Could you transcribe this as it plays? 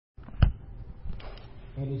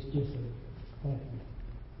And it's just thank you.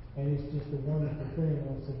 And it's just a wonderful thing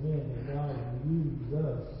once again that God will use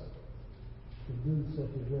us to do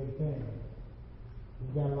such a great thing.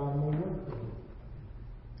 We've got a lot more work to do.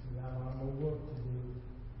 A lot more work to do.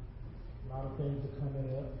 A lot of things are coming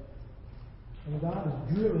up. And God is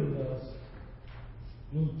drilling us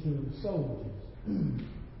into soldiers.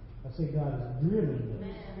 I say God is drilling us.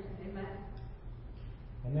 Amen.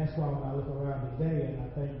 And that's why when I look around today and I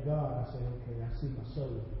thank God, I say, okay, I see my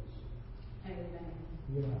soldiers. Amen.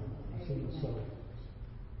 You know, I see my soldiers.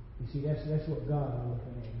 You see, that's what God is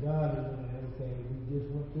looking at. God is looking at, okay, we just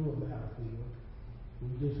went through a battlefield.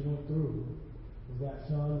 We just went through. We got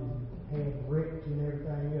some and had wrecked and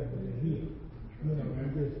everything else, but they're here. You know,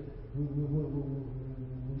 we're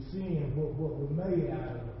seeing what we made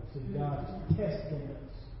out of it. See, God is testing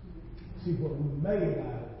us. See what we made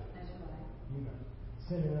out of it. That's right. You know,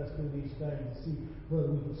 sending us through these things to see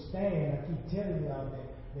whether we can stand. I keep telling y'all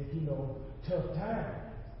that you know, tough times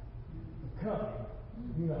are coming.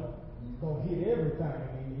 You know, gonna hit everything,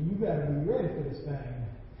 and you got to be ready for this thing.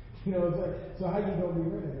 You know what I'm saying? So how you gonna be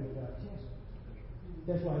ready without testing?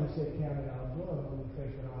 That's why he said, count it all joy when we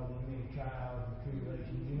face all these many trials and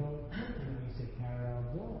tribulations. You know, and he said, count it all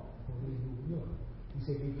joy. He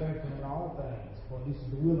said, be thankful in all things, for this is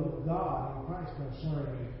the will of God in Christ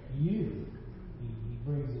concerning you. He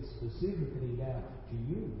brings it specifically down to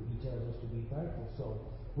you. He tells us to be thankful. So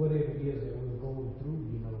whatever it is that we're going through,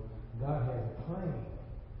 you know, God has a plan.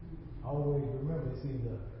 Always remember, it's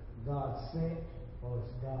either God sent or it's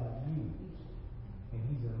God used. And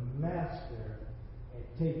He's a master at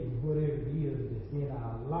taking whatever it is that's in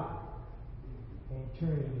our life and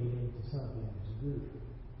turning it into something that's good.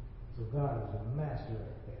 So God is a master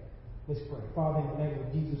at that. Let's pray. Father, in the name of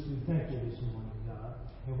Jesus, we thank you this morning, God.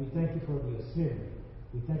 And we thank you for the assembly.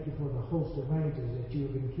 We thank you for the host of angels that you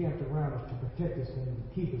have encamped around us to protect us and to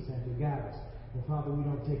keep us and to guide us. And Father, we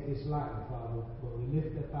don't take this lightly, Father, but we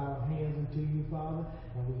lift up our hands unto you, Father,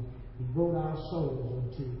 and we devote our souls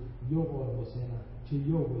unto your ordinance and to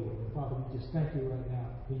your will. And Father, we just thank you right now.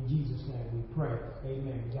 In Jesus' name we pray.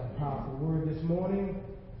 Amen. We got a powerful word this morning.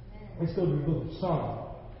 Let's go to the book of Psalms.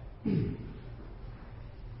 And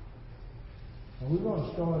we're going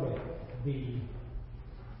to start at the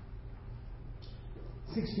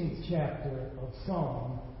 16th chapter of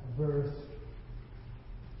Psalm, verse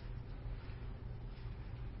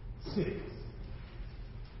 6.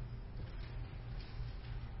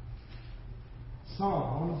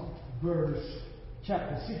 Psalms,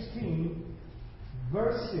 chapter 16,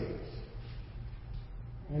 verse 6.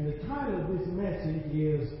 And the title of this message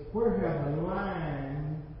is, Where Have the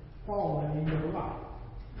Line Fallen in Your Life?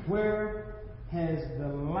 Where has the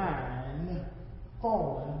line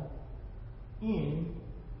fallen in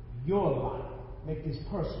your life? Make this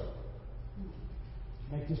personal.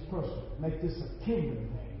 Make this personal. Make this a kingdom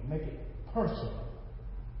thing. Make it personal.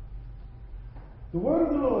 The word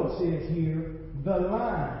of the Lord says here, the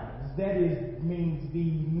lines, that is, means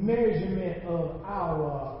the measurement of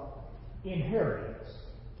our inheritance.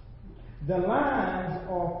 The lines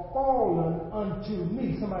are fallen unto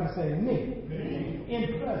me. Somebody say me.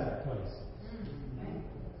 In pleasant places.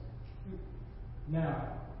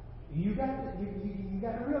 Now, you got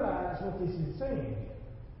to realize what this is saying here.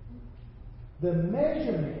 The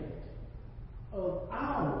measurement of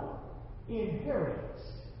our inheritance,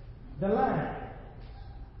 the line,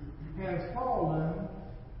 has fallen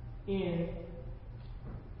in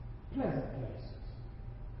pleasant places.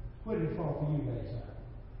 Where did it fall for you guys?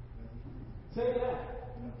 Say that.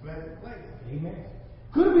 In a pleasant place. Amen.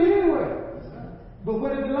 Could be anywhere. But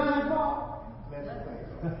where did the line fall? Pleasant place.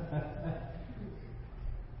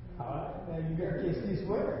 All right. Now you got to catch this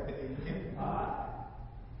word. All right.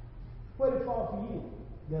 Where did it fall for you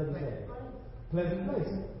the other day? Pleasant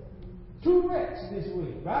place. 2 wrecks this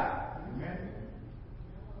week, right? Amen.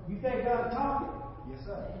 You think God talking? Yes,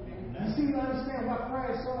 sir. You see, you understand why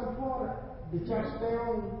prayer is so important that y'all stay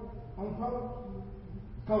on post?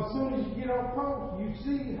 Because as soon as you get on post, you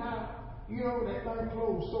see how, that thing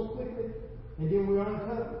closed so quickly, and then we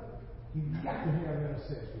uncover. You've got to have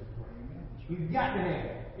intercessory prayer. You've got to have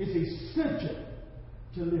it. It's essential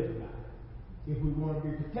to live by if we want to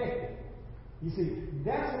be protected. You see,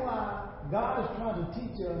 that's why God is trying to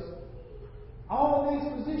teach us all these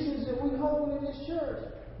positions that we hold in this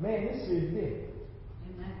church. Man, this is big.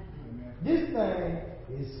 Amen. This thing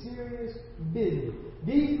is serious business.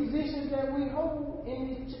 These positions that we hold in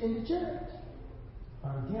the church,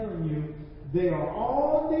 I'm telling you, they are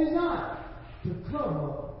all designed to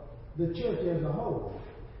cover the church as a whole.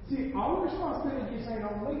 See, all responsibility just ain't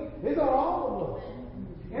on me. It's on all of us.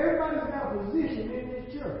 Everybody's got a position in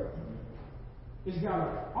this church. It's got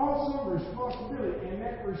an awesome responsibility, and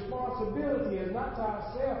that responsibility is not to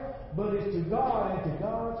ourselves, but it's to God and to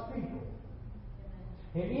God's people.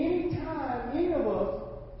 And any time any of us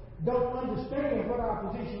don't understand what our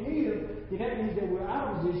position is, then that means that we're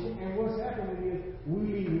out of position, and what's happening is we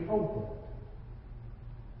leave it open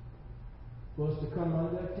for us to come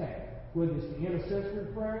under attack, whether it's the intercessory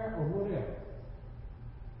prayer or whatever.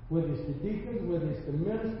 Whether it's the deacons, whether it's the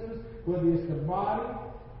ministers, whether it's the body,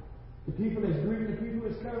 the people that's greeting the people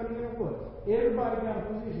that's coming in, what? Everybody got a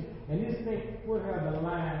position. And this thing, where have the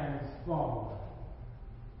lines fallen?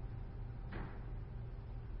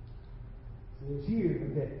 So it's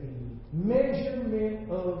here that the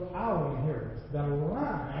measurement of our inheritance, the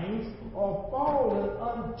lines are fallen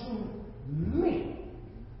unto me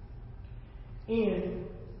in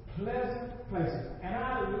pleasant places. And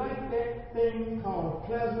I like that thing called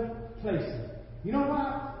pleasant places. You know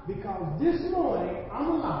why? Because this morning I'm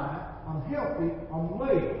alive, I'm healthy, I'm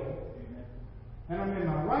well, and I'm in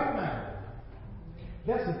my right mind.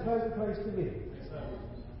 That's a pleasant place to be.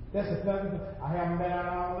 That's a pleasant place. I haven't been out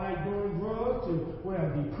all night doing drugs to where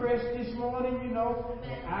I'm depressed this morning, and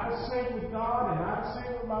out of sync with God and out of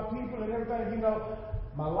sync with my people and everything.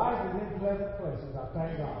 My life is in pleasant places. I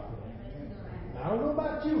thank God for that. Now, I don't know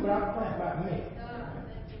about you, but I'm thinking about me.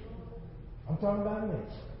 I'm talking about me.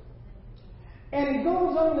 And he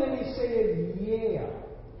goes on and he says, yeah.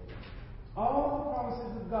 All the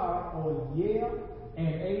promises of God are yeah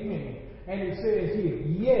and amen. And it says here,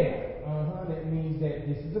 yeah. That means that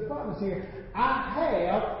this is the promise here. I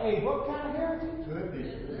have a what kind of heritage? A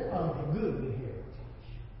goodly heritage.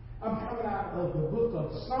 I'm coming out of the book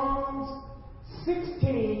of Psalms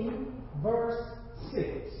 16, verse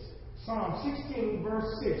 6. Psalm 16,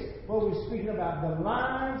 verse 6, where we're speaking about the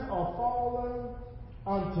lines are fallen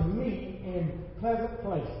unto me in pleasant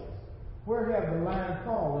places. Where have the lines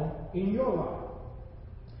fallen in your life?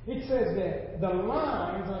 It says that the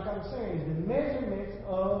lines, like I was saying, is the measurements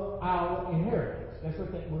of our inheritance. That's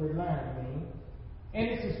what that word line means. And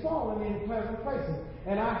it is fallen in pleasant places.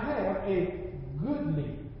 And I have a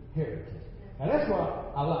goodly heritage. Now that's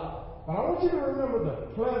what I like. But I want you to remember the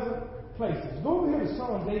pleasant places. Go over here to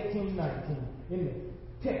Psalms 18:19 in the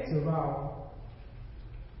text of the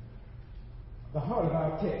heart of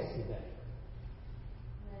our text today.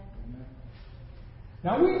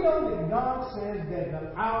 Now we know that God says that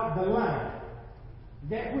the line,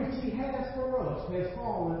 that which He has for us, has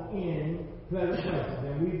fallen in pleasant places.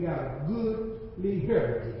 And we've got a goodly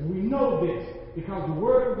heritage. We know this because the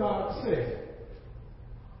Word of God says it.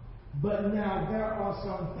 But now there are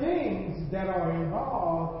some things that are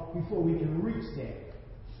involved before we can reach that.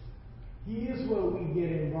 Here's where we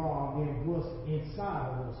get involved in what's inside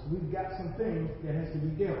of us. We've got some things that has to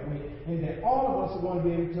be dealt with and that all of us are going to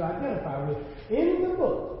be able to identify with. In the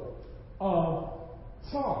book of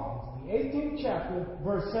Psalms, the 18th chapter,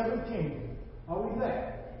 verse 17, are we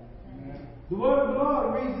there? Amen. The word of the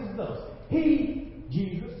Lord reads as thus. He,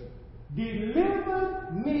 Jesus,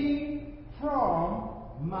 delivered me from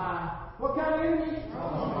my, what kind of enemy?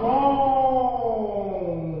 Strong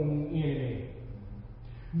enemy.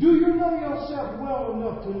 Do you know yourself well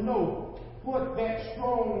enough to know what that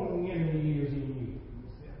strong enemy is in you?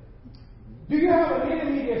 Do you have an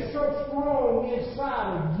enemy that's so strong inside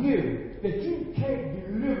of you that you can't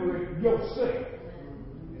deliver it yourself?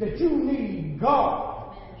 That you need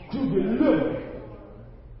God to deliver it?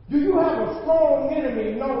 Do you have a strong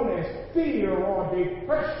enemy known as fear or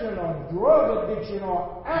depression or drug addiction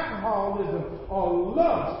or alcoholism or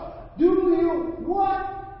lust? What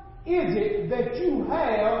is it that you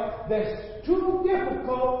have that's too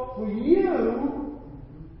difficult for you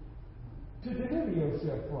to deliver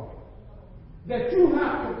yourself from? That you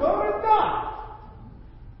have to go to God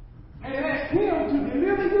and ask Him to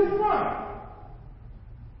deliver you from it.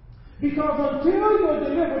 Because until you're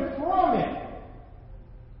delivered from it,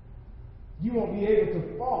 you won't be able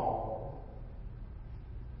to fall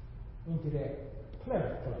into that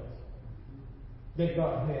pleasant place that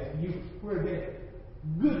God has for you, where that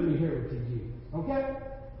goodly heritage is. Okay?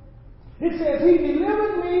 It says, He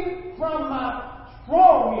delivered me from my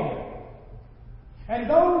strong enemy, and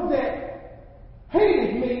those that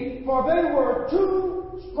hated me, for they were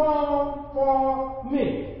too strong for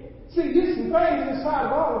me. See, there's some things inside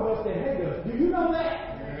of all of us that hate us. Do you know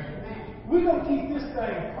that? Amen. We're going to keep this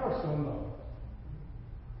thing personal, though.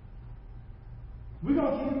 We're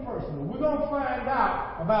going to keep it personal. We're going to find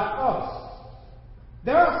out about us.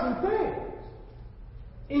 There are some things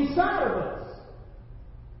inside of us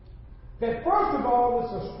that, first of all,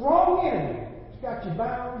 is a strong enemy. It's got you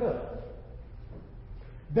bound up.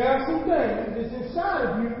 There are some things that's inside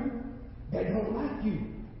of you that don't like you.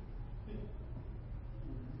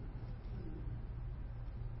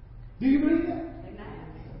 Do you believe that?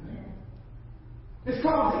 Amen. It's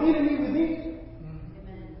called the enemy within.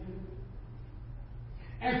 Amen.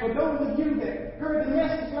 And for those of you that heard the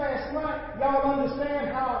message last night, y'all understand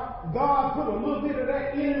how God put a little bit of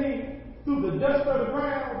that enemy through the dust of the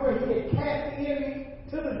ground, where he had cast the enemy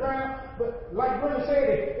to the ground. But like Brother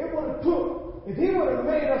said, if he would have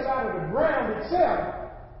made us out of the ground itself,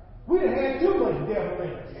 we'd have had too much devil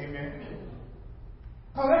in us. Amen.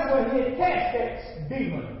 Because that's where he had cast that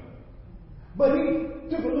demon. But he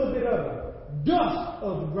took a little bit of the dust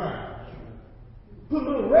of the ground, put a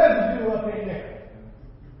little residue up in there.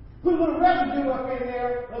 Put a little residue up in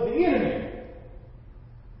there of the enemy.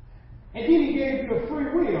 And then he gave you a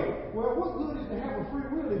free will. Well, what good is to have a free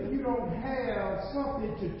will if you don't have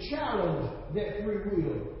something to challenge that free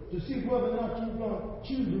will? To see whether or not you're going to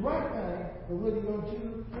choose the right thing or whether you're going to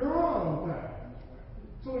choose the wrong thing.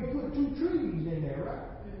 So he put two trees in there, right?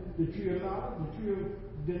 The tree of knowledge, the tree of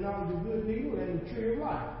the knowledge of good and evil, and the tree of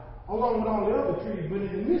life. Along with all the other trees. But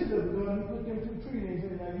in the midst of the garden, he put them two trees in and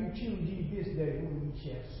said, now you choose ye this day whom ye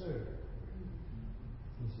shall serve.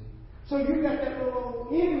 You see. So you got that little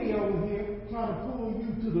enemy over here trying to pull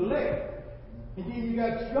you to the left. And then you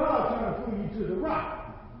got God trying to pull you to the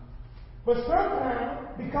right. But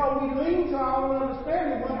sometimes, because we lean to our own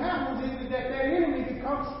understanding, what happens is that enemy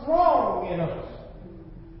becomes strong in us.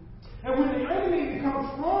 And when the enemy becomes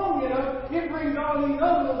strong in us, it brings all these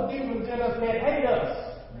other little demons in us that hate us.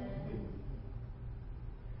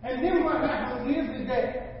 And then what happens is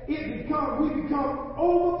that we become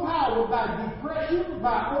overpowered by depression,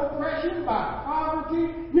 by oppression, by poverty.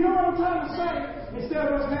 You know what I'm trying to say? Instead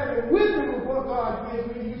of us having wisdom of what God gives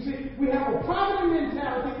me, you see, we have a poverty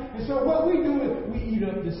mentality, and so what we do is we eat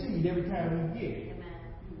up the seed every time we get it.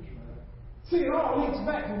 See, it all links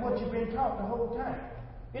back to what you've been taught the whole time.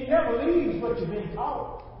 It never leaves what you've been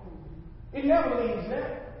taught. It never leaves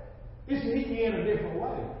that. It's meeting you in a different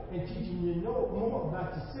way and teaching you more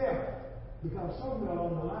about yourself. Because somewhere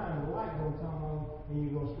along the line, the light going to come on and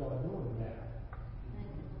you're going to start doing better.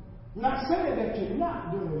 I'm not saying that you're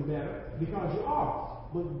not doing better, because you are.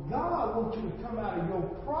 But God wants you to come out of your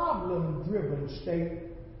problem-driven state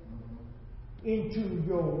into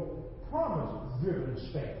your promise-driven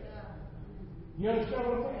state. You understand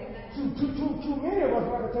what I'm saying? Too many of us,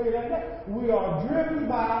 like I tell you that, we are driven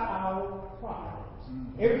by our problems.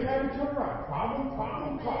 Every time we turn around, problem.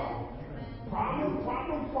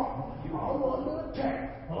 I'm under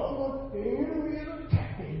attack. The enemy is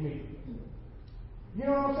attacking me. You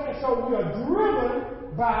know what I'm saying? So we are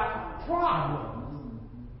driven by problems.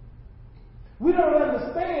 We don't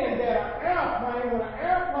understand that when an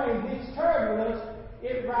airplane gets turbulence,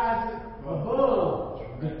 it rises above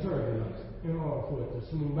the turbulence in order for it to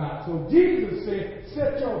smooth out. So Jesus said,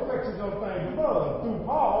 set your affections on things above, through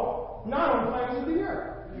Paul, not on things of the earth.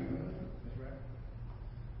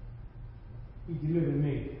 He delivered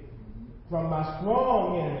me from my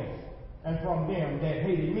strong enemies and from them that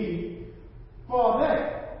hated me, for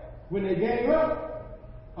that, when they gave up,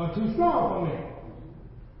 are too strong for me.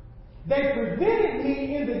 They prevented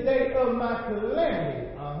me in the day of my calamity.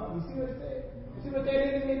 You see what it said? See what that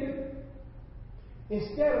enemy did?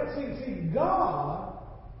 Instead of, see, God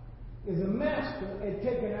is a master at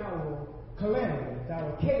taking our calamities,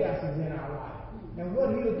 our chaoses in our life. And what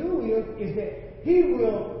he'll do is that he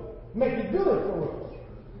will make it good for us.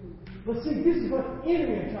 But see, this is what the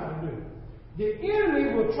enemy is trying to do. The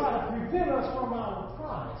enemy will try to prevent us from our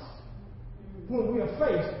promise when we are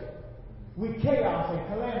faced with chaos and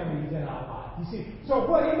calamities in our life. You see, so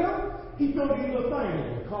what he does? He throws these little things in.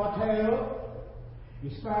 Your car tear up,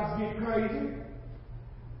 your spouse get crazy,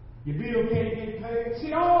 your bill can't get paid.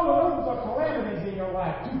 See, all of those are calamities in your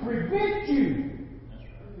life to prevent you.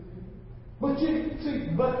 But you see,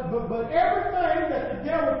 but everything that the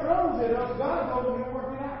devil throws at us, God knows he'll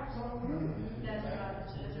work it out. That's right.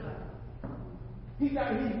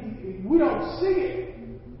 We don't see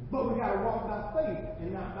it, but we got to walk by faith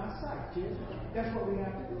and not by sight, children. That's what we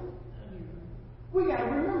have to do. We got to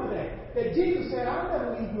remember that Jesus said, I'll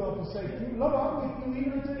never leave you or forsake you. Lord, I'm with you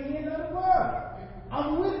even to the end of the world.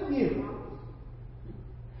 I'm with you.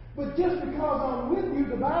 But just because I'm with you,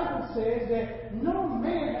 the Bible says that no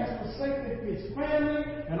man has forsaken his family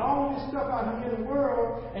and all this stuff out here in the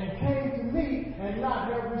world and came to me and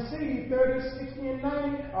not have received 30, 60, and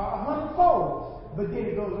 90 or 100-fold. But then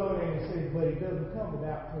it goes on there and says, but it doesn't come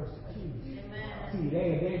without persecution. Amen. See,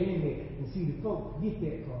 they're in there. And see, the folks get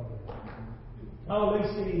that part of it. All they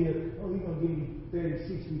see is, oh, he's going to give you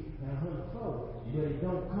 30, 60, and 100-fold. But it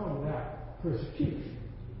don't come without persecution.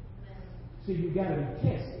 So you got to be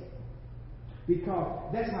tested.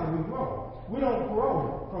 Because that's how we grow. We don't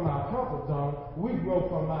grow from our comfort zone. We grow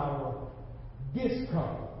from our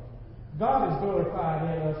discomfort. God is glorified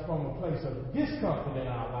in us from a place of discomfort in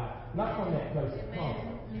our life, not from that place of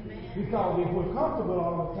comfort. Because if we're comfortable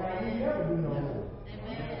all the time, we never do no more.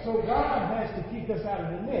 So God has to keep us out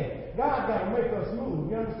of the net. God got to make us move.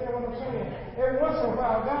 You understand what I'm saying? Every once in a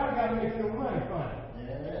while, God got to make your money funny.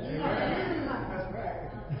 That's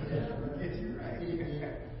right. Get you right.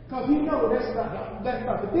 Because you know that's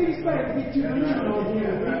about the biggest thing to get you to leave on you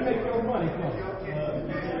when you make your money funny.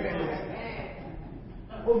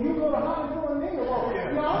 Oh, you go to Hollywood and then walk.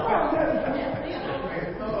 No, I'm not telling you.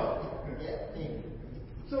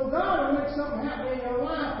 So God will make something happen in your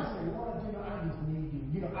life and say, Lord, I just need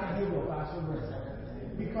you. I give up, I surrender.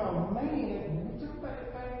 Because man, we talked about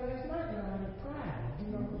that thing last night, that pride.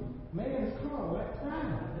 Man is called that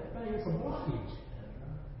pride. That thing is a blockage.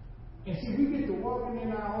 And see, we get to walking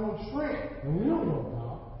in our own strength, and we don't know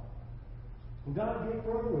God. And God gets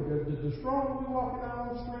further away. The stronger we walk in our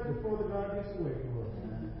own strength, the further God gets away from us.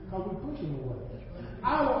 Because we push him away.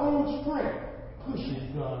 Our own strength pushes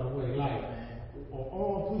God away, like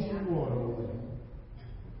all pushing water away.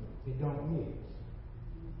 It don't mix.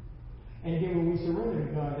 And then when we surrender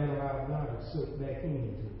to God, that allows God to soak back into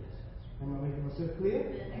us. Am I making myself clear?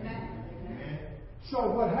 Amen.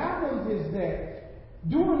 So what happens is that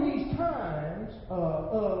during these times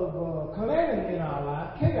of calamity in our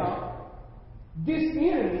life, chaos, this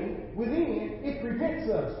enemy within, it prevents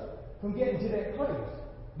us from getting to that place.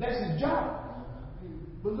 That's his job.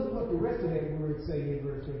 But look what the rest of that word say in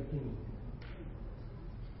verse 18.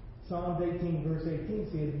 Psalms 18 verse 18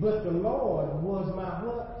 says, but the Lord was my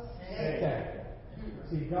what? Staff.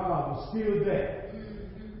 See, God was still there.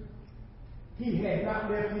 He had not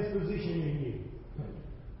left his position in you.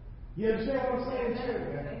 You understand what I'm saying,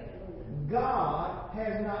 church? God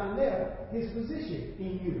has not left his position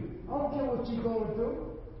in you. I don't care what you're going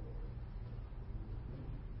through.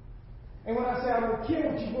 And when I say I don't care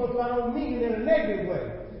what you're going through, I don't mean it in a negative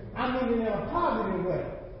way. I mean it in a positive way.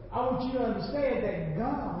 I want you to understand that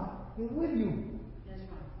God is with you.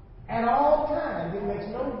 At all times. It makes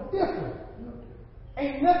no difference.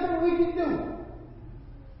 Ain't nothing we can do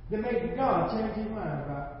to make God change his mind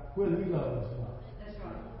about whether he loves us or not. That's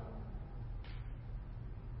right.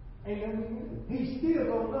 Ain't nothing we can do. He still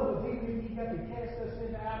gonna love us, even if he got to cast us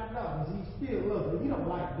into outer darkness. He still loves us. He don't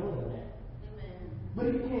like doing that. Amen. But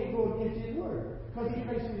he can't go against his word. Because he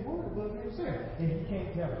places his word above himself. And he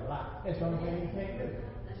can't tell a lie. That's the only thing he can't do.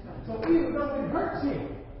 That's right. So even though it hurts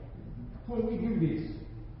him when we do this,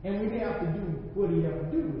 and we have to do what he has to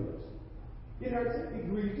do with us. It hurts him, it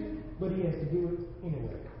grieves him, but he has to do it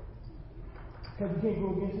anyway. Because he can't go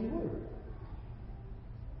against his word.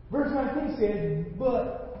 Verse 19 says,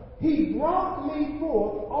 but he brought me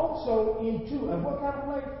forth also into what kind of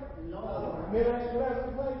place? Lord.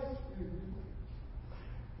 Everlasting place?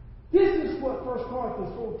 This is what 1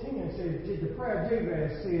 Chronicles 14 says. The prayer of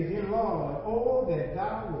Jabez says, in Lord, oh, that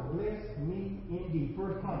thou would bless me indeed.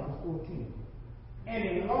 1 Chronicles 14. And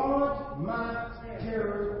enlarge my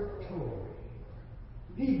territory.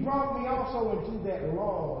 He brought me also into that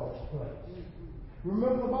large place.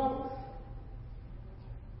 Remember the Bible?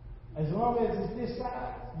 As long as it's this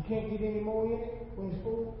size, you can't get any more in it when it's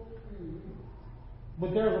full.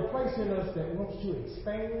 But there's a place in us that wants to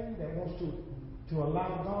expand, that wants to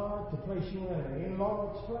allow God to place you in an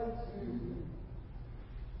enlarged place.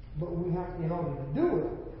 But we have, in order to do it,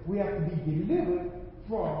 we have to be delivered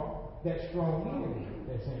from that strong enemy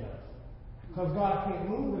that's in us. Because God can't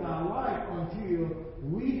move in our life until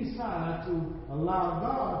we decide to allow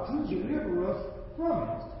God to deliver us from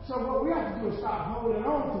it. So what we have to do is stop holding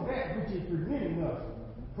on to that which is preventing us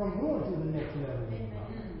from going to the next level in God.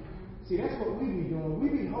 See, that's what we be doing. We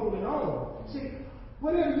be holding on. See,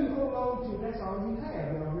 whatever you hold on to, that's all you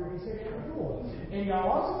have. Y'all heard me say that before. And y'all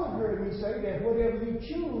also have heard me say that whatever you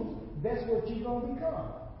choose, that's what you're going to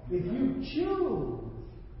become. If you choose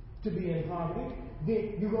to be in poverty,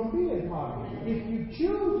 then you're going to be in poverty. If you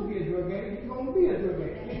choose to be a drug addict, you're going to be a drug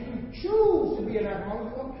addict. If you choose to be an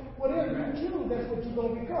alcoholic, whatever you choose, that's what you're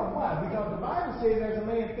going to become. Why? Because the Bible says, as a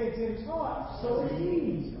man thinks in his heart, so is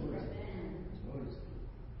he.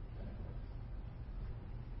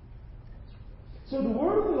 So the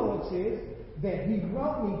word of the Lord says that he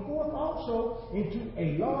brought me forth also into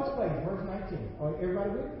a large place. Verse 19. Are everybody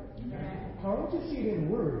with me? I want you to see it in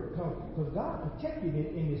the Word, because God protected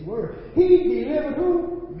it in His Word. He delivered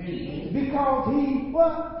who? Me. Because He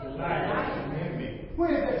what? Delighted in me.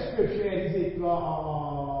 Where is that scripture at? Is it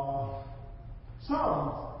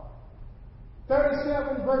Psalms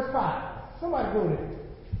 37 verse 5? Somebody go there.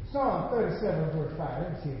 Psalm 37 verse 5.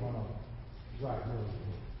 Let me see if I know. Right.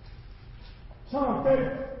 Psalm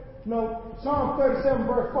 37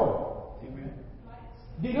 verse 4. Amen.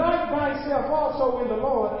 Delight thyself also in the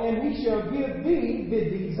Lord, and he shall give thee the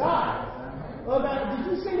desire. Did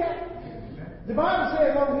you see that? The Bible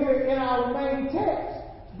says over here in our main text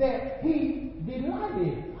that he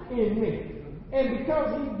delighted in me. And because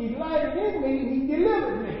he delighted in me, he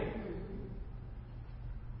delivered me.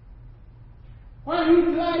 Why he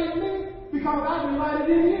delighted in me? Because I delighted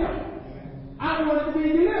in him. I wanted to be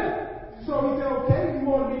delivered. So he said, okay, you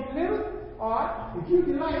want to be delivered? Alright, if you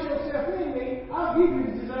delight yourself in me, I'll give you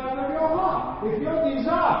the desire of your heart. If your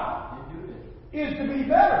desire is to be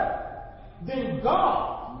better, then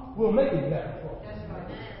God will make it better for you.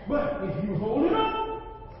 But if you hold it on,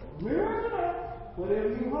 whatever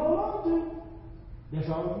you hold on to, that's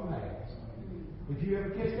all you have. If you ever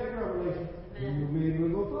catch that revelation, then you'll be able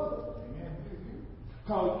to go further.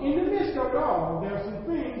 Because in the midst of it all, there are some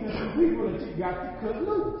things and some people that you got to cut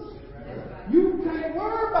loose. You can't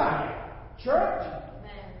worry about it. Church,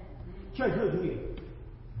 look here.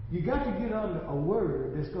 You got to get under a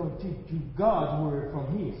word that's going to teach you God's word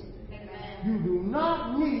from His. You do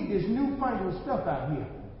not need this newfangled stuff out here.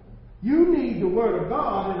 You need the word of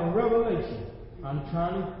God in a revelation.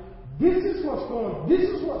 This is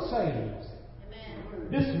what saves.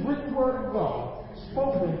 This written word of God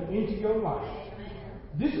spoken into your life.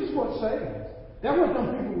 This is what saves. That's what them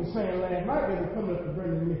people were saying last night. They were coming up to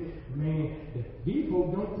bring me, man, these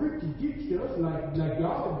folks don't preach and teach to us like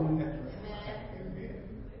y'all do.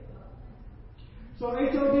 So they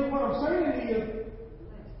told you what I'm saying is,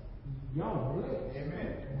 y'all blessed. Amen.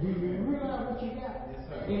 Do you realize what you got? Yes,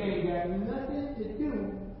 sir. It ain't got nothing to do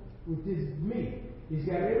with this me. It's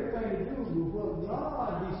got everything to do with what God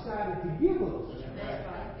decided to give us.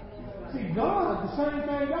 See, God, the same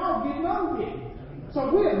thing y'all getting, I'm getting. So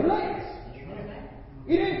we're blessed.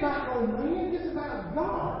 It ain't about no man, it's about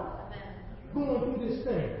God going through this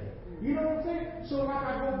thing. You know what I'm saying? So like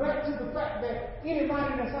I go back to the fact that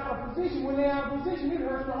anybody that's out of position, when they're out of position, it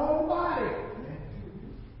hurts the whole body.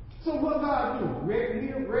 So what God do? Red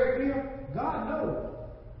here, God knows.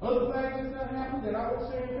 Other things that happen that I won't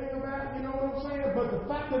say anything about, you know what I'm saying? But the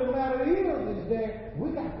fact of the matter is that we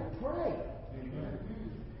got to pray.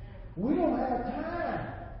 We don't have time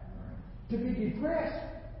to be depressed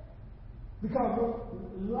because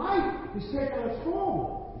life is taking us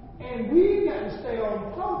forward. And we got to stay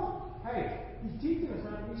on post. Hey, He's teaching us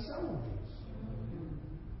how to be soldiers.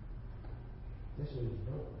 That's what He's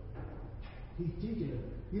doing. He's teaching us.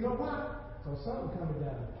 You know why? Because something coming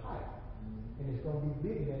down the pipe. And it's going to be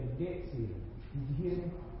bigger than the Dead Sea. Did you hear me?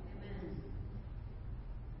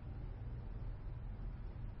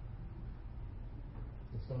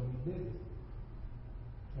 It's going to be bigger.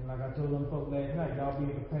 And like I told them folks last night, y'all be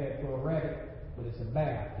prepared for a rabbit, but it's a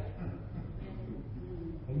bear.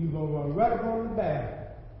 And you're going to run right up on the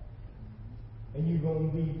bear. And you're going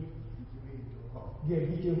to be,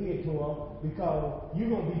 get your head tore off because you're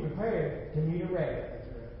going to be prepared to meet a rabbit.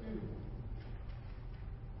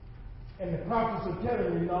 And the prophets are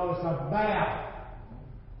telling you, no, it's a bear.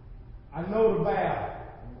 I know the bear.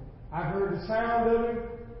 I've heard the sound of him,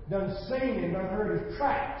 done seen him, done heard his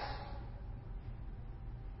tracks.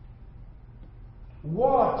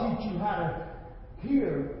 War teach you how to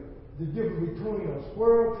hear the difference between a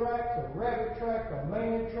squirrel track, a rabbit track, a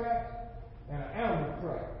man track, and an animal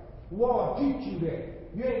track. War teach you that.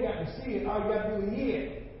 You ain't got to see it, all you got to do is hear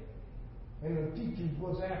it. And it'll teach you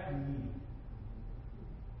what's after you.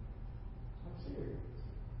 I'm serious.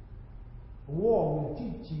 War will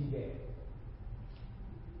teach you that.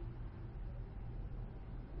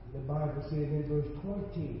 The Bible says in verse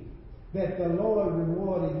 20 that the Lord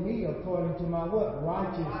rewarded me according to my what?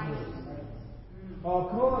 Righteousness.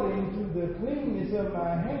 According to the cleanness of my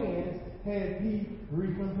hands has He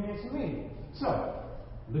recompensed me. So,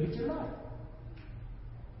 look at your life.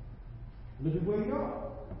 Look at where you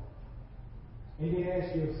are. And then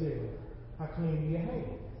ask yourself, how clean are your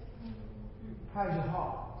hands? How's your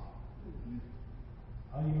heart?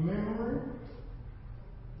 Are you murmuring?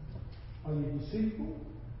 Are you deceitful?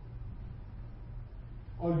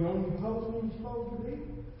 Are you on your post when you're supposed to be?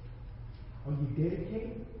 Are you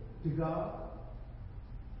dedicated to God?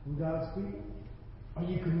 When God's people? Are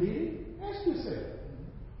you committed? Ask yourself.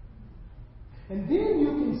 And then you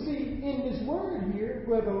can see in this word here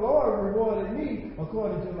where the Lord rewarded me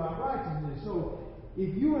according to my righteousness. So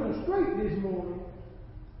if you're in a strait this morning,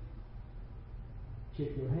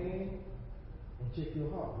 check your hand and check your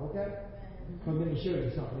heart, okay? Because let me show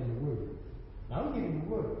you something in the word. Now I'm giving you the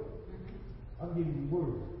word. I'm giving you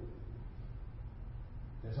word.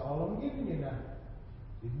 That's all I'm giving you now.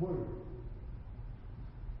 Is word.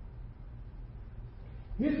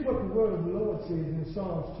 Here's what the word of the Lord says in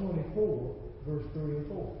Psalms 24, verse 3 and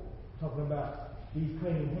 4, talking about these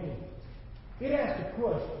clean hands. It asks a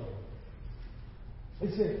question.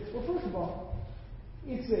 It says, well, first of all,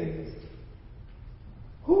 it says,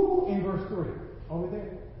 who, in verse 3, over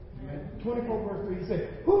there? Yeah. 24 verse 3, he says,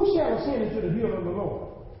 who shall ascend into the hill of the Lord?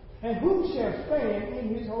 And who shall stand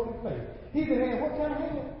in his holy place? He that has what kind of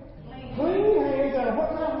hand? Clean hands and a what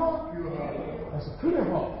kind of heart? Pure heart. That's a clear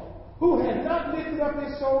heart. Who has not lifted up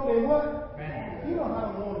his soul in what? Man. You know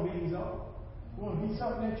how to want to be these are. You want to be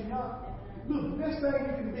something that you're not. Look, the best thing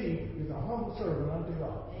you can be is a humble servant unto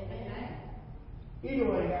God.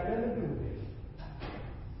 Ego ain't got nothing to do with this.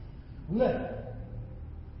 Nothing.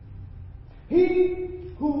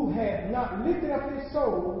 He who hath not lifted up his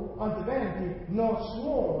soul unto vanity, nor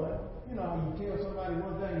sworn, you know how you tell somebody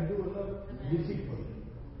one thing and do another, deceitfully.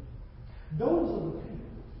 Those are the people.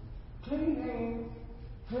 Clean hands,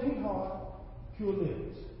 clean heart, pure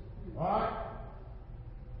lips. Alright?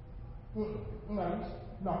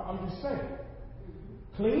 No, I'm just saying.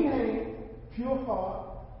 Clean hands, pure heart,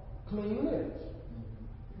 clean lips.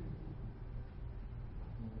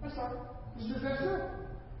 That's all. It's just that simple.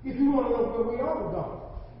 If you want to know where we are with God.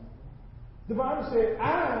 The Bible said,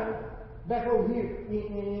 back over here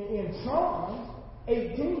in Psalms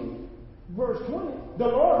 18, verse 20, the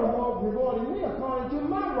Lord rewarded me according to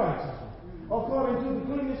my righteousness, according to the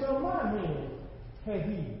cleanness of my hands, had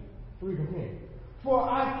he recompensed. For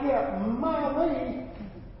I kept my ways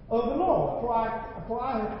of the Lord, for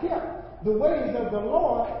I have kept the ways of the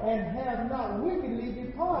Lord, and have not wickedly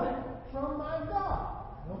departed from my God.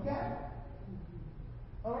 Okay?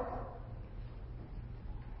 All right.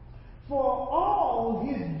 For all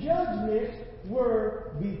his judgments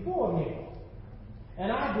were before me,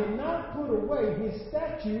 and I did not put away his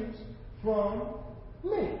statutes from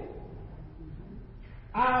me.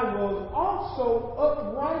 I was also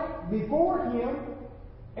upright before him,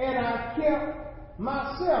 and I kept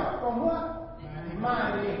myself from what?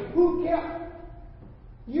 My iniquity. Who kept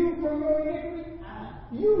you from your iniquity?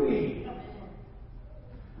 You did.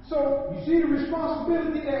 So, you see the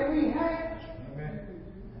responsibility that we have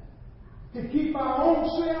to keep our own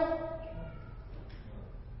self.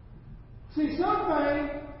 See, some things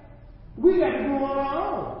we got to do on our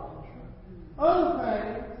own. Other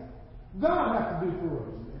things God has to do for us.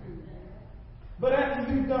 But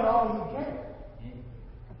after you've done all you can,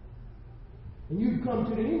 and you've come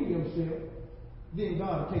to the end of yourself, then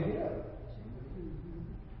God will take it up.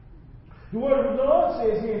 The word of the Lord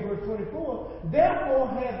says here in verse 24, therefore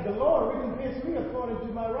hath the Lord recompensed me according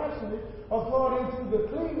to my righteousness, according to the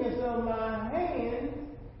cleanness of my hands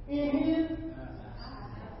in his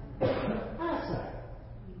eyesight.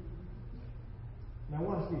 Now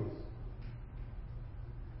watch this.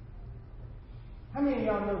 How many of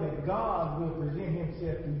y'all know that God will present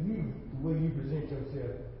himself to you the way you present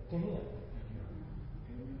yourself to him?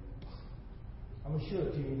 I'm going to show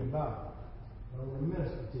it to you in the Bible. I want to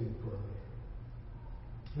minister to you for a minute.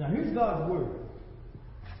 Now here's God's word.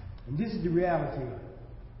 And this is the reality of it.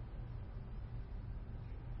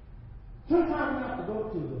 Sometimes we have to go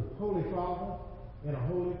to the Holy Father in a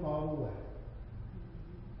Holy Father way.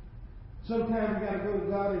 Sometimes we got to go to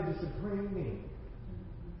God as the supreme being.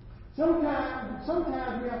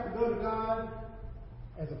 Sometimes we have to go to God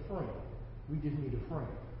as a friend. We just need a friend.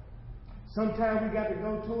 Sometimes we got to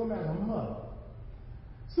go to him as a mother.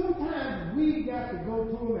 Sometimes we got to go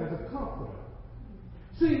to him as a comforter.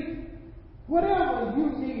 See, whatever you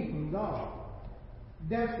need from God,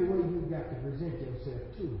 that's the way you've got to present yourself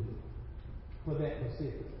to him for that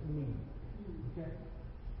specific need. Okay?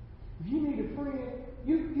 If you need a friend,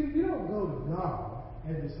 you don't go to God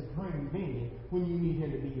as the supreme being when you need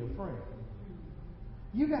him to be your friend.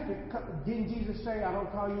 You got to, didn't Jesus say, I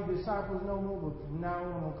don't call you disciples no more, but from now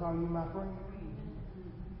on I'm going to call you my friend?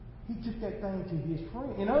 He took that thing to his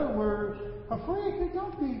friend. In other words, a friend can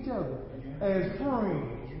talk to each other as friends.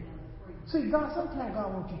 See, sometimes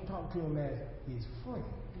God wants you to talk to him as his friend.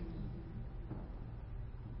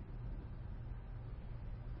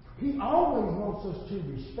 He always wants us to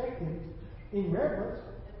respect him in reverence.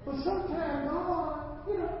 But sometimes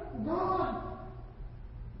God,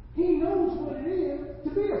 he knows what it is to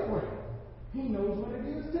be a friend. He knows what it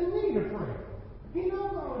is to need a friend. He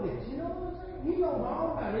knows all of this. You know what I'm saying? He knows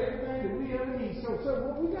all about everything that we ever need. So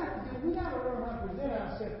what we got to do, we got to learn how to present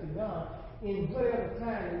ourselves to God in whatever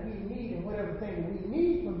time that we need and whatever thing that we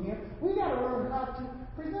need from him. We got to learn how to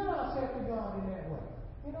present ourselves to God in that way.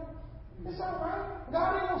 You know? It's all right.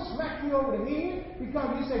 God ain't going to smack you over the head because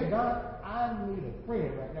you say, God, I need a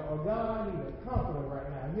friend right now. Or God, I need a comforter right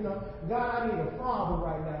now. You know, God, I need a father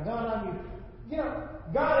right now. God, I need,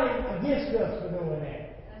 God ain't against us for doing that.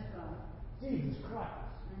 Jesus Christ.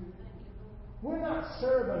 We're not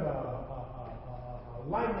serving a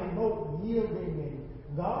lightning bolt yielding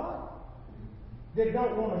God that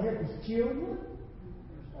don't want to help his children.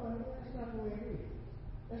 No, that's not the way it is.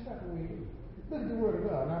 That's not the way it is. Look at the word of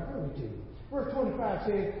God, and I'll prove it to you. Verse 25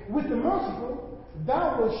 says, with the merciful,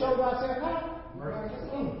 thou wilt show thyself how? Mercy.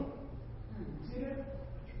 See that?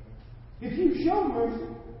 If you show mercy,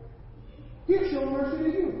 he'll show mercy to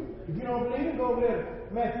you. If you don't believe it, go over there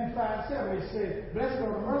to Matthew 5:7. It says, blessed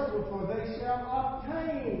are the merciful, for they shall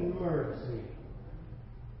obtain mercy.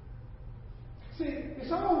 See,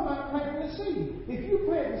 it's all about planting the seed. If you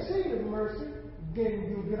plant the seed of mercy, then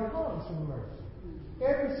you'll get a harvest of mercy.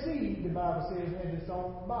 Every seed, the Bible says, has its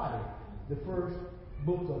own body. The first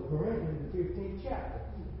book of Corinthians, the 15th chapter.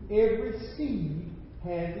 Every seed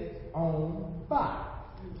has its own body.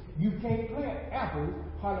 You can't plant apples,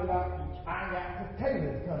 holler out, I got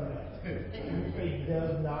potatoes coming up. It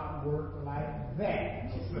does not work like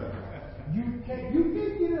that. You can't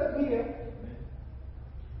get up here.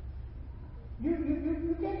 You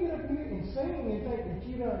can't get up here and sing and think that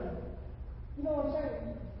you done. You know what I'm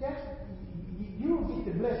saying? You'll get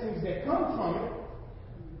the blessings that come from it,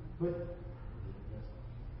 but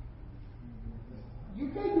you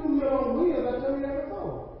can't do mill on wheels. I told you that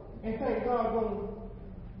before. And think God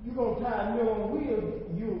you're gonna tie a mill on wheels.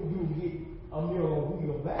 You'll get a mill on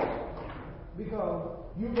wheel back because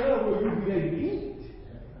you know where you'll be able to eat.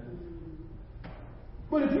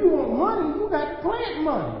 But if you want money, you got to plant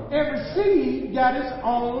money. Every seed got its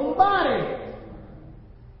own body.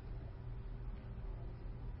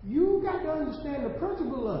 You got to understand the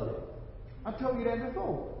principle of it. I told you that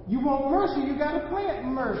before. You want mercy, you got to plant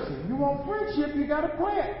mercy. You want friendship, you got to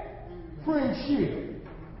plant friendship.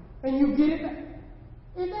 And you get it.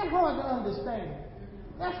 Isn't that hard to understand?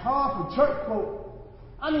 That's hard for church folk.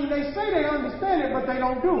 I mean, they say they understand it, but they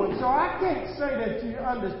don't do it. So I can't say that you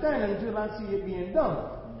understand it until I see it being done.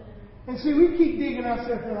 And see, we keep digging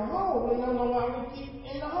ourselves in a hole. We don't know why we keep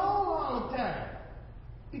in the hole all the time.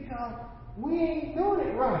 Because we ain't doing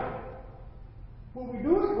it right. When we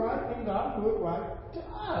do it right, then God will do it right to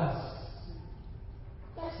us.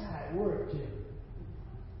 That's how it works,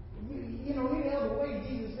 You know, any other way,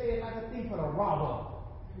 Jesus said, like a thief and a robber.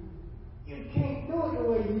 You can't do it the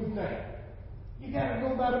way you think. You got to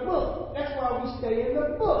go by the book. That's why we stay in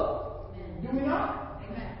the book. Do we not?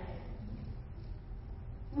 Amen.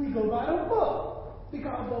 We go by the book.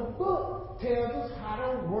 Because the book tells us how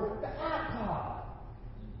to work the iPod.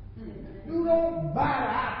 You don't buy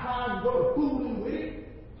the iPod and go to fooling with it.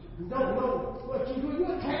 You don't know what you do.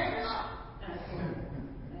 You'll tear it up.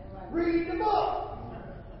 Read the book.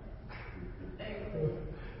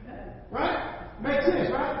 Right? Makes sense,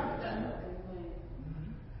 right?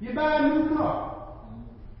 You buy a new car.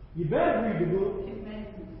 You better read the book.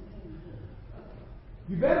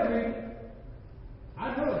 You better read it. I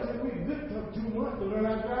know it took me a good 2 months to learn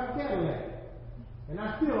how to drive a Cadillac. And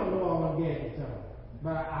I still don't know all my gadgets on it.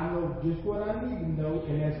 But I know just what I need to know,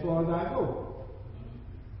 and as far as I go.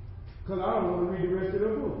 Because I don't want to read the rest of the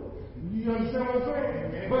book. You understand what I'm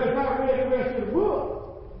saying? But if I read the rest of the book,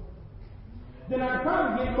 then I could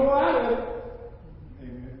probably get more out of it.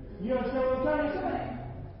 You understand what I'm trying to say?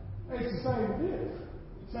 It's the same with this.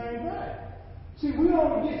 Same thing. See, we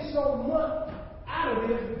only get so much out of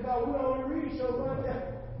this because we only read so much of it.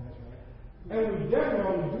 And we definitely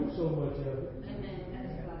only do so much of it.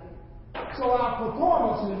 So our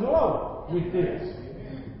performance is low with this.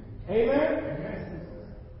 Amen?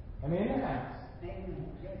 I'm in the house.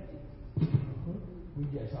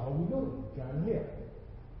 That's all we do. Trying to help.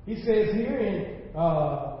 He says here in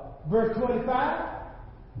verse 25,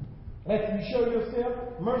 after you show yourself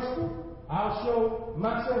merciful, I'll show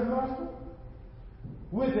myself merciful.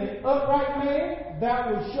 With an upright man, thou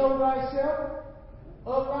wilt show thyself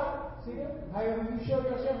upright. See that? However you show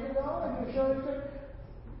yourself to God, you show yourself.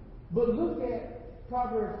 But look at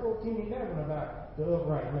Proverbs 14:11 about the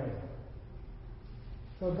upright man.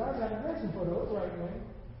 So God got a lesson for the upright man.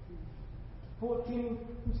 14,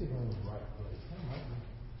 let me see if I'm in the right place.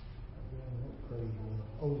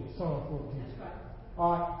 Oh, it's Psalm 14. That's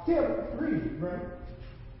right. Read it, Brandon.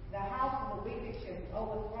 The house of the wicked shall be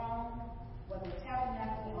overthrown, but the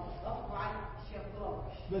tabernacle of the upright shall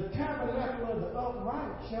flourish. The tabernacle of the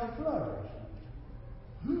upright shall flourish.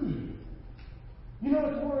 You know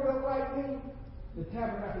what the word upright means? The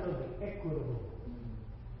tabernacle of the equitable.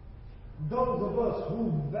 Those of us who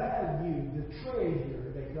value the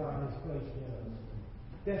treasure that God has placed in us.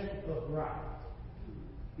 That's upright.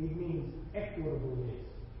 It means equitableness.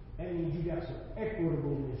 That means you got some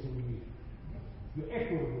equitableness in you. You're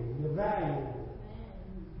equitable. You're valuable.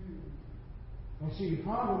 And see, the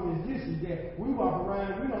problem is this, is that we walk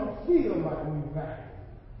around and we don't feel like we're vain.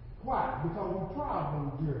 Why? Because we're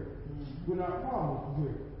problem driven. We're not promise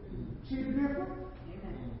driven. See the difference?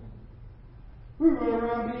 We run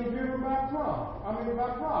around being driven by problems.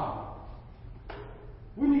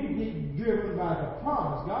 We need to get driven by the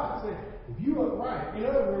promise. God said, if you are right, in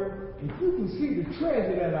other words, if you can see the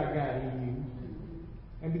treasure that I got in you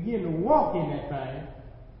and begin to walk in that thing,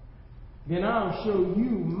 then I'll show you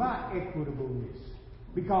my equitableness.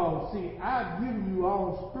 Because, see, I've given you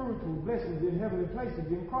all spiritual blessings in heavenly places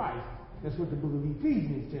in Christ. That's what the book of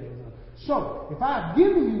Ephesians tells us. So, if I've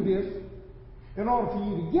given you this, in order for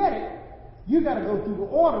you to get it, you got to go through the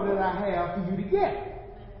order that I have for you to get it.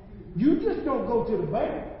 You just don't go to the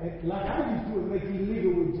bank. Like I used to make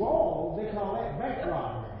illegal withdrawals. They call that bank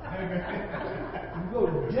robbery. You go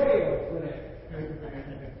to jail for that.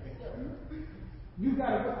 You got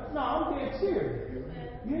to go. No, I'm dead serious.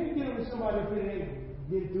 You ain't dealing with somebody that ain't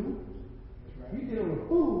been through. You dealing with a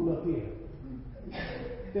fool up here.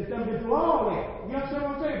 That done been through all that. You understand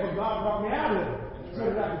what I'm saying? But God brought me out of it so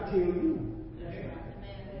that I could tell you.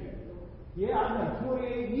 Yeah, I've done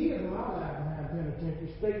 28 years of my life behind penitentiary,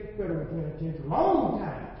 state, federal penitentiary. Long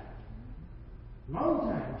time.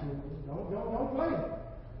 Don't play.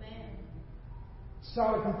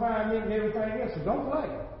 Solid confinement and everything else, so don't play.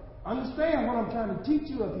 Understand what I'm trying to teach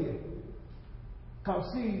you up here.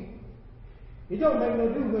 Because, see, it don't make no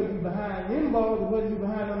difference whether you're behind them bars or whether you're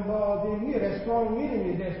behind them bars in here. That strong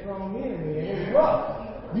enemy is that strong enemy. And it's rough.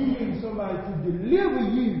 You need somebody to deliver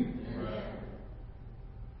you.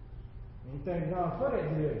 And thank God for that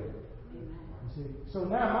deliverance. You see? So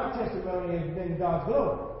now my testimony has been God's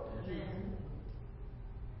glory.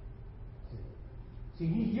 See,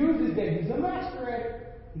 he uses that. He's a master at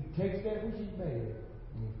it. He takes that which is bad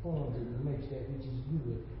and he forms it and makes that which is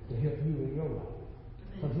good to help you in your life.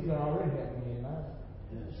 Because he's already helped me in mine.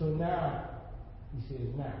 So now, he says,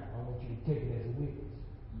 now, I want you to take it as a witness.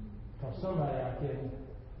 Because somebody out there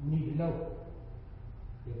need to know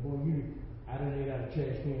that, boy, I done ate out of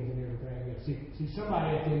trash cans and everything else. See,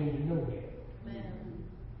 somebody out there need to know that.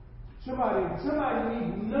 Somebody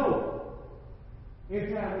need to know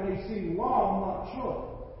every time when they see Walmart truck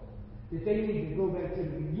that they need to go back to the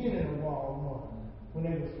beginning of Walmart when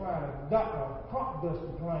they was flying a crop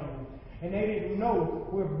duster plane. And they didn't know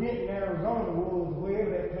where Benton, Arizona was,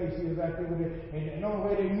 wherever that place is out there. And the only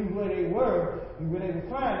way they knew where they were, and when they were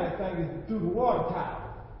flying that thing, is through the water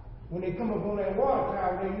tower. When they come up on that water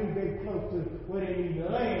tower, they knew they were close to where they needed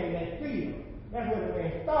to land in that field. That's where the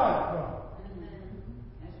man started from.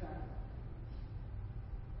 That's right.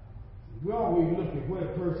 We always look at where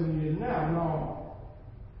the person is now. No,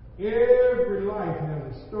 every life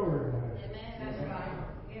has a story behind it. That's right.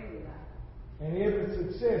 Every life. And every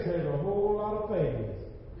success has a whole lot of failures.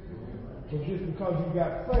 But just because you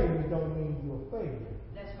got failures don't mean you're a failure.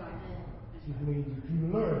 That's right. It just means if you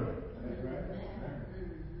learn it. That's right.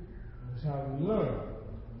 That's how we learn.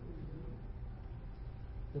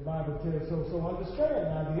 The Bible tells so understand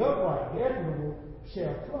now, the upright, the equitable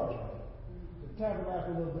shall flourish. The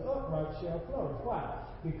tabernacle of the upright shall flourish. Why?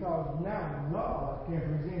 Because now God can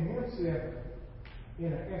present himself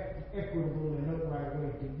in an equitable and upright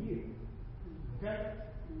way to you. Okay?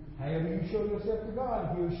 However you show yourself to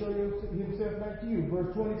God, he'll show himself back to you.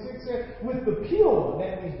 Verse 26 says, with the pure,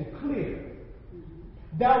 that means the clear,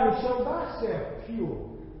 thou wilt show thyself pure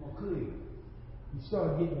or clear. You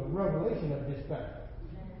start getting a revelation of this fact.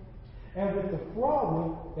 And with the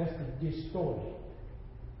fraudulent, that's the distorted.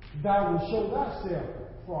 Thou wilt show thyself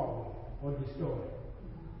fraudulent or distorted.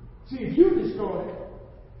 See, if you distort it,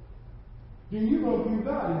 then you're going to view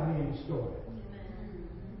God as being distorted.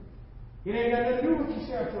 It ain't got nothing to do with what you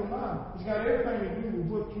say out your mouth. It's got everything to do with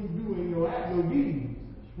what you do in your act. Your deeds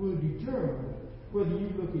will determine whether you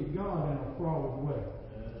look at God in a flawed way.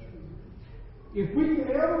 If we can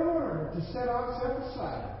ever learn to set ourselves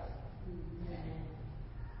aside,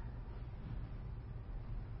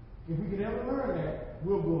 if we can ever learn that,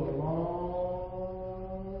 we'll go a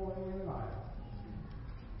long way in life.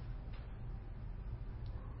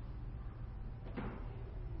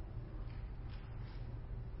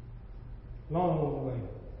 Long way.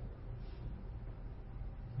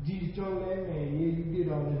 Jesus told that man, yeah, you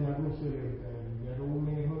did all this, now go sell everything. That old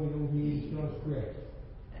man hung his old head and started scratching.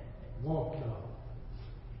 Walked off.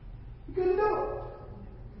 You couldn't do it.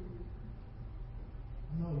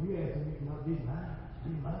 No, you asking me, not be mine.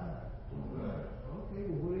 Be mine. Okay,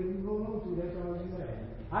 well, whatever you hold on to, that's all you have.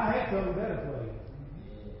 I had something better for you.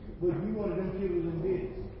 But you wanted them killers and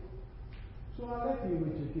bits. So I left you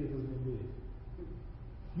with your killers and bits.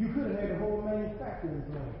 You could have had a whole manufacturing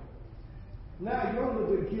plant. Now your little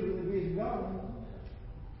bit of killers and bits gone.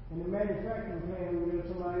 And the manufacturing plant over there,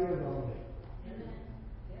 somebody else on it.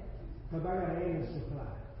 Because I got an endless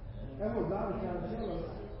supply. That's what God is trying to tell us.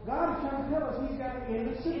 God is trying to tell us He's got an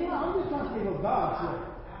endless supply. I'm just trying to say what God said.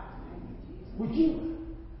 With you.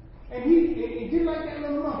 And he just like that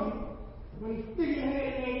little monkey, when he sticks his head in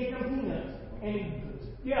there and eats them peanuts. And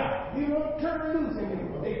he won't turn loose. And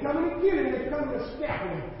they come and kill him, they come to scalp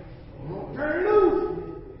him. He won't turn loose.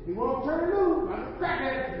 He won't turn loose. I just crack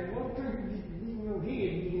at it. He won't turn your head.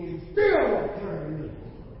 He still won't turn loose.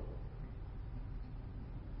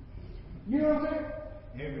 You know what I'm saying?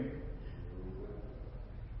 Amen.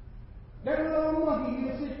 That little monkey,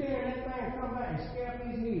 he'll sit there and that man come back and scalp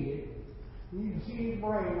his head. You can see his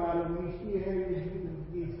brain while he still has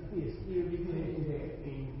his fist still be connected to that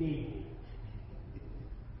and dead.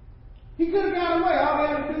 He could have got away. All he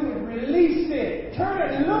had to do was release it. Turn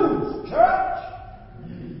it loose, church.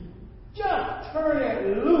 Just turn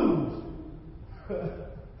it loose.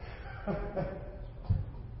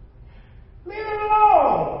 Leave it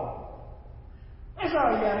alone. That's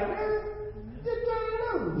all you got to do. Just turn it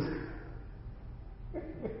loose.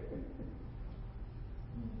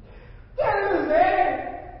 Turn it loose, man.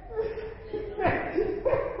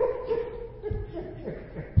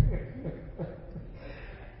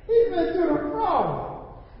 He's been through the problem.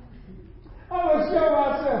 I'm going to show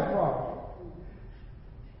myself problem.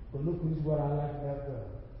 But look who's what I like about God.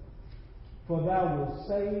 For thou wilt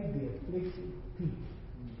save the afflicted people.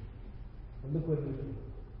 And look what he did.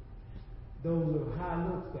 Those with high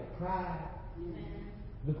looks that cry.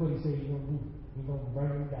 Look what he said he's going to do. He's going to burn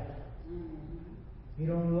them down. He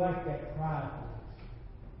don't like that cry.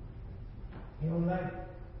 He don't like it.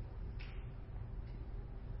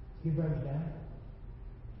 He burns down.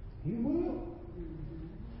 He will.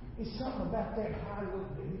 It's something about that high look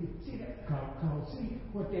that he see that cause see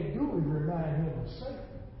what they do is remind him of Satan.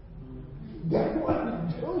 That's what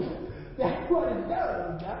it does. That's what it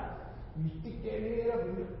does. Now, you stick that head up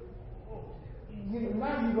and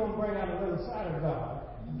now you're gonna bring out another side of God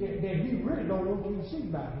that he really don't want you to see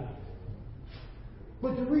about him.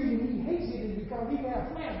 But the reason he hates it is because he can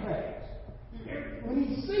have flashbacks. When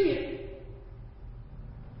he see it,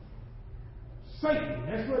 Satan,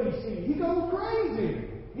 that's what he sees. He goes crazy.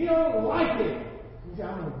 He don't like it. He said,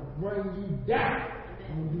 I'm going to bring you down.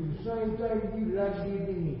 I'm going to do the same thing to you that I did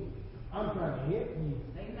to me. I'm trying to help you.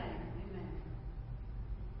 Amen. Amen.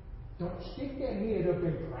 Don't stick that head up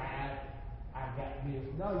and cry, I got this.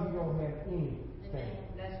 No, you don't have anything.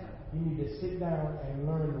 That's right. You need to sit down and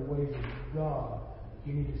learn the ways of God.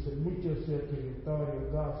 You need to submit yourself to the authority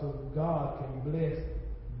of God so God can bless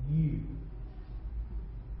you.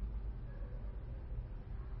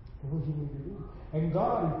 What you need to do. And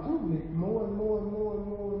God is proving it more and more and more and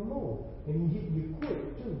more and more. And He hit you quick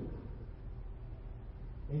too.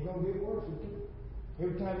 It's going to get worse too.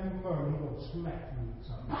 Every time you murmur, He's going to smack you with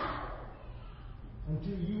something.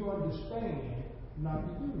 Until you understand not to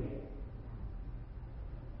do that.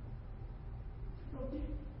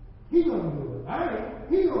 He's going to do it. I ain't.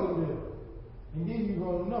 He's going to do it. And then you're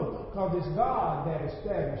going to know. Because it's God that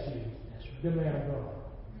establishes the man of God.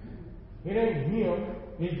 It ain't him.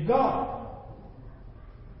 It's God.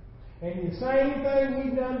 And the same thing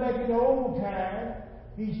He's done back in the old time,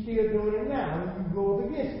 He's still doing it now when you go up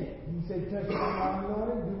against it. He said, touch my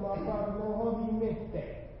anointing, do my prophet no harm. He meant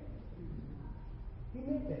that. He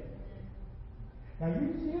meant that. Now you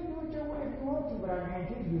can still do it your way if you want to, but I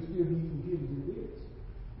guarantee you'll still be forgiven to this.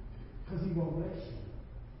 Because He won't bless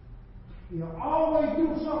you. He'll always do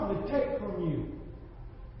something to take from you.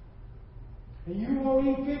 And you won't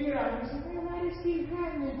even figure it out. You say, man, why this keep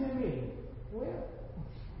happening to me? Well,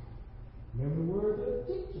 remember the words of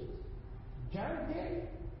the teachers. I'm trying to tell you.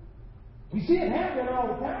 You see it happening all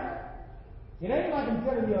the time. It ain't like I'm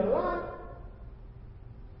telling you a lie.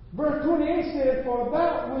 Verse 28 says, for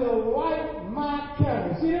thou wilt light my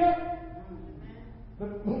candle. See that?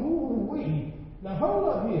 Ooh-wee. Now hold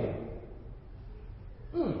up here.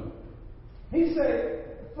 He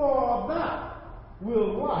said, for thou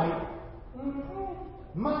wilt light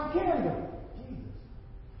my candle. Jesus.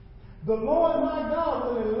 The Lord my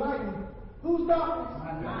God will enlighten whose darkness?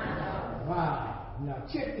 My wow. Now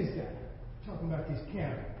check this out. Talking about this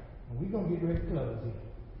candle. And we're going to get ready to close here.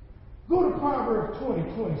 Go to Proverbs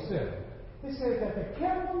 20:27. It says that the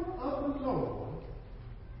candle of the Lord,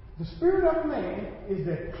 the spirit of man is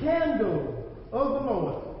the candle of the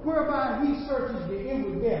Lord, whereby He searches the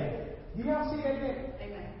inward man. Do y'all see that there?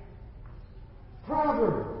 Amen.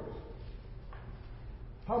 Proverbs.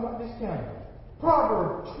 How about this candle?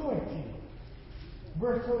 Proverbs 20,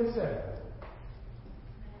 verse 27.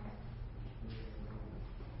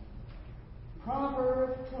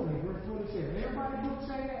 Proverbs 20, verse 27. Everybody book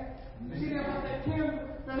say that? that candle.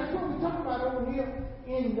 Now that's what we're talking about over here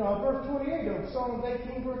in verse 28 of Psalms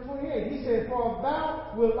 18, verse 28. He said, "For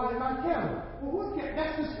thou wilt light my candle." Well,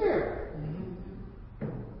 that's the Spirit.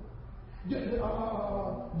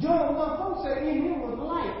 John 1:4 said, "In him was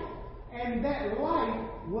light, and that light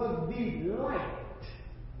was the light,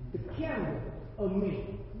 the candle of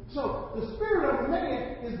men." So the spirit of a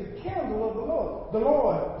man is the candle of the Lord. The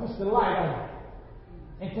Lord puts the light on him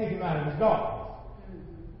and takes him out of his darkness.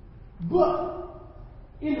 But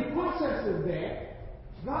in the process of that,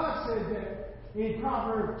 God says that in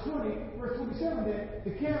Proverbs 20, verse 27, that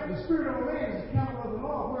the spirit of a man is the candle of the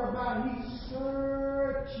Lord, whereby he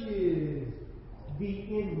searches the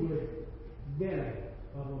inward belly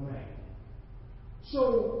of a man.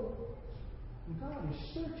 So God is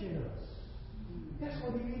searching us. That's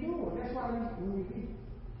what he be doing. That's why when you be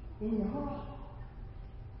in your heart,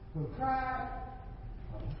 from pride,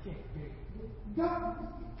 God,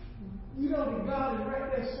 you know that God is right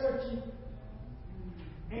there searching,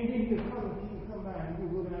 and then he'll come by and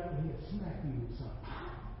you'll look out and he'll smack you with something.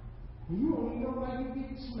 And you don't even know why you get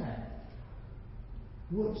smacked.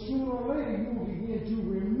 Well, sooner or later you will begin to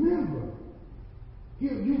remember. You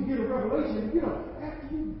get a revelation. You know,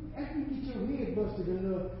 after you get your head busted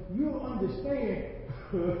enough, you'll understand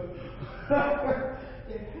that,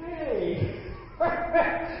 hey,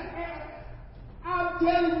 I'm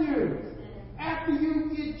telling you, after you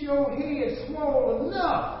get your head swollen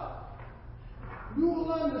enough, you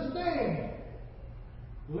will understand.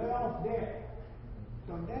 Let off that.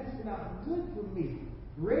 Because that's not good for me.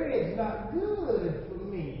 Red's not good for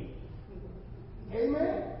me.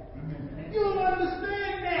 Amen? You'll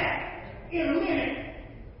understand that in a minute.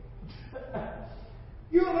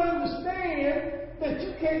 You'll understand that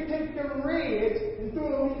you can't take them reds and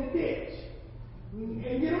throw them in the ditch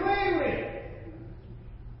and get away with it.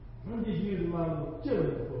 I'm just using my little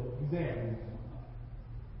children for example.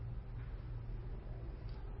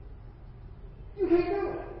 You can't do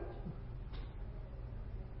it.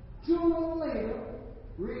 Sooner or later,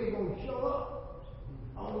 red gonna show up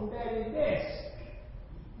on daddy's desk.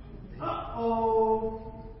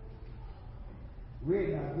 Uh-oh. Red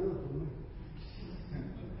not good for me.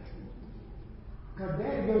 Because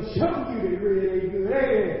daddy gonna show you that red ain't good.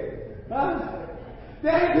 Hey, huh?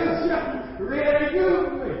 Daddy gonna show you red ain't good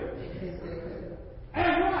for me.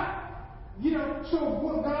 And what? You know, so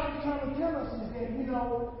what God is trying to tell us is that, you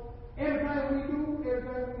know, everything we do,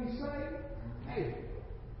 everything we say, hey,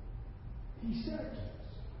 he searches.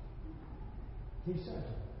 He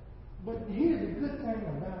searches. But here's the good thing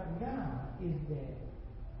about God is that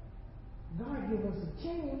God gives us a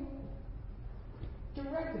chance to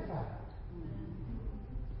rectify it.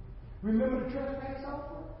 Remember the trespass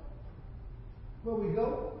offering? Where we go?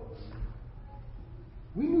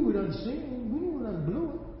 We knew it understand. We knew it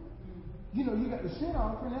unblew it. You know, you got the sin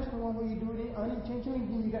offering, that's the one where you do it unintentionally, and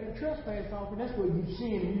then you got the trespass offering, that's where you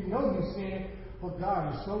sin, and you know you sin. But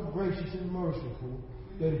God is so gracious and merciful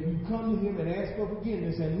that if you come to him and ask for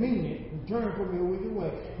forgiveness and mean it, and turn from your wicked way,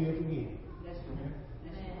 he'll forgive you. That's right.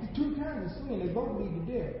 The two kinds of sin, they both lead to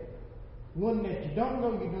death. One that you don't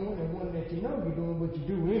know you're doing, and one that you know you're doing, but you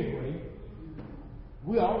do anyway.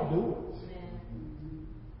 We all do it.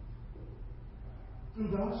 And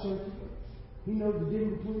God searches us. He knows the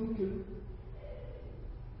difference between the two.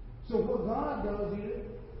 So what God does is,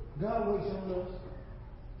 God waits on us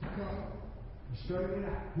to come and straighten it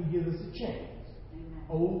out. He gives us a chance.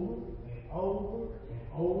 Over and over and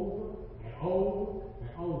over and over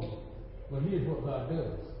and over. But here's what God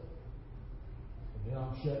does. And then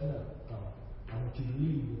I'm shutting up. I want you to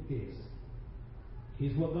leave with this.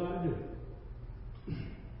 Here's what God will do.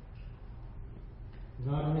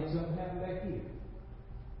 God will make something happen back here.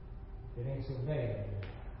 It ain't so bad.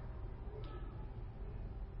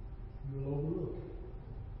 You'll overlook it.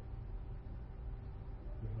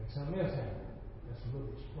 You'll make something else happen. That's a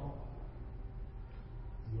little bit strong.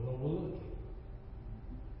 You'll overlook it.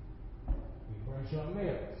 You bring something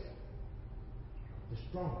else. It's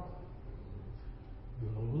strong.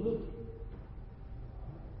 You'll overlook it.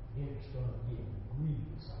 Then it starts getting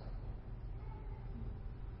grievous.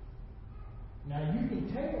 Now you can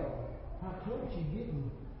tell how close you're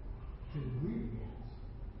getting to the grievous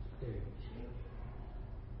stage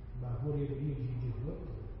by whatever it is you just looked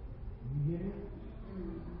at. You hear me?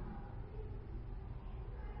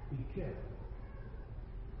 Be careful.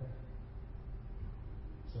 Okay?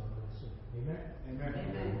 So I'm going to say, amen?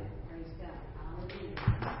 Amen.